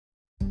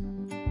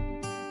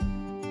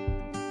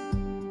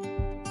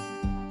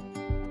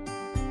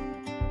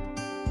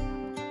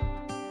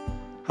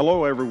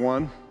Hello,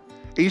 everyone.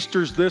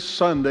 Easter's this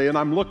Sunday, and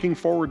I'm looking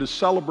forward to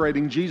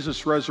celebrating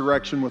Jesus'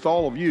 resurrection with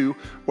all of you,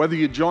 whether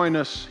you join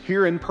us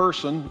here in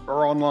person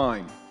or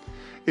online.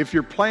 If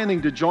you're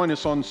planning to join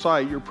us on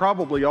site, you're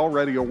probably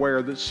already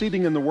aware that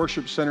seating in the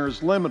worship center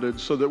is limited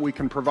so that we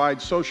can provide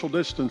social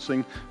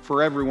distancing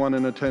for everyone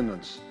in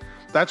attendance.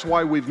 That's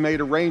why we've made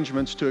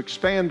arrangements to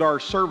expand our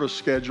service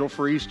schedule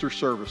for Easter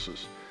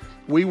services.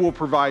 We will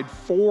provide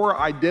 4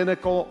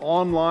 identical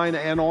online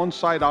and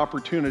on-site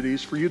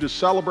opportunities for you to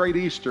celebrate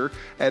Easter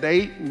at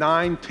 8,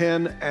 9,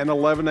 10, and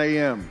 11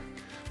 a.m.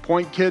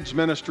 Point Kids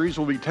Ministries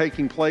will be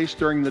taking place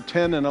during the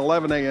 10 and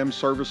 11 a.m.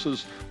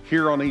 services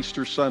here on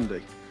Easter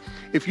Sunday.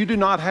 If you do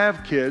not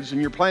have kids and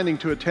you're planning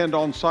to attend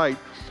on-site,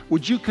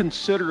 would you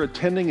consider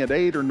attending at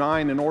 8 or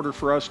 9 in order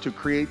for us to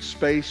create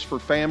space for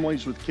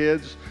families with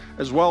kids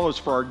as well as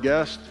for our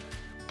guests?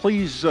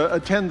 Please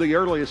attend the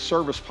earliest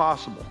service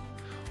possible.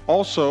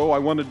 Also, I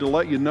wanted to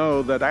let you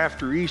know that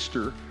after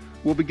Easter,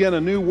 we'll begin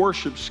a new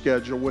worship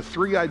schedule with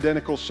 3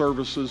 identical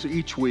services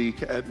each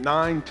week at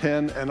 9,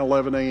 10, and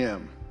 11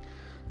 a.m.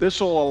 This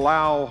will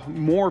allow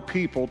more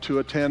people to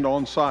attend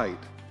on-site.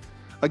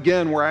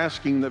 Again, we're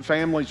asking that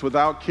families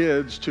without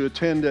kids to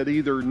attend at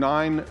either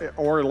 9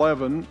 or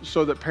 11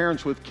 so that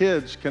parents with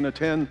kids can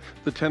attend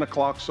the 10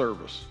 o'clock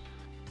service.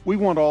 We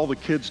want all the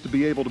kids to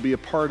be able to be a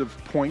part of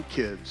Point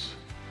Kids.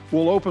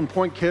 We'll open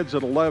Point Kids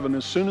at 11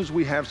 as soon as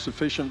we have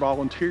sufficient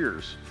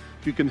volunteers.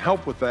 If you can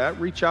help with that,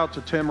 reach out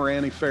to Tim or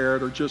Annie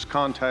Ferret or just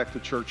contact the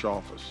church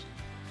office.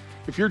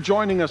 If you're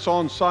joining us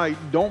on site,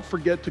 don't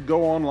forget to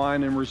go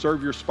online and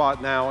reserve your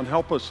spot now and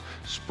help us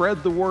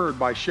spread the word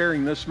by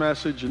sharing this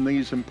message and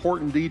these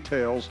important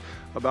details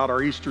about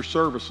our Easter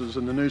services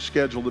and the new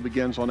schedule that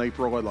begins on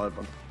April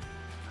 11th.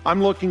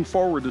 I'm looking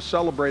forward to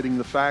celebrating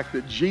the fact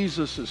that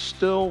Jesus is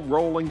still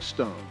rolling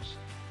stones.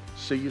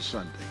 See you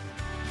Sunday.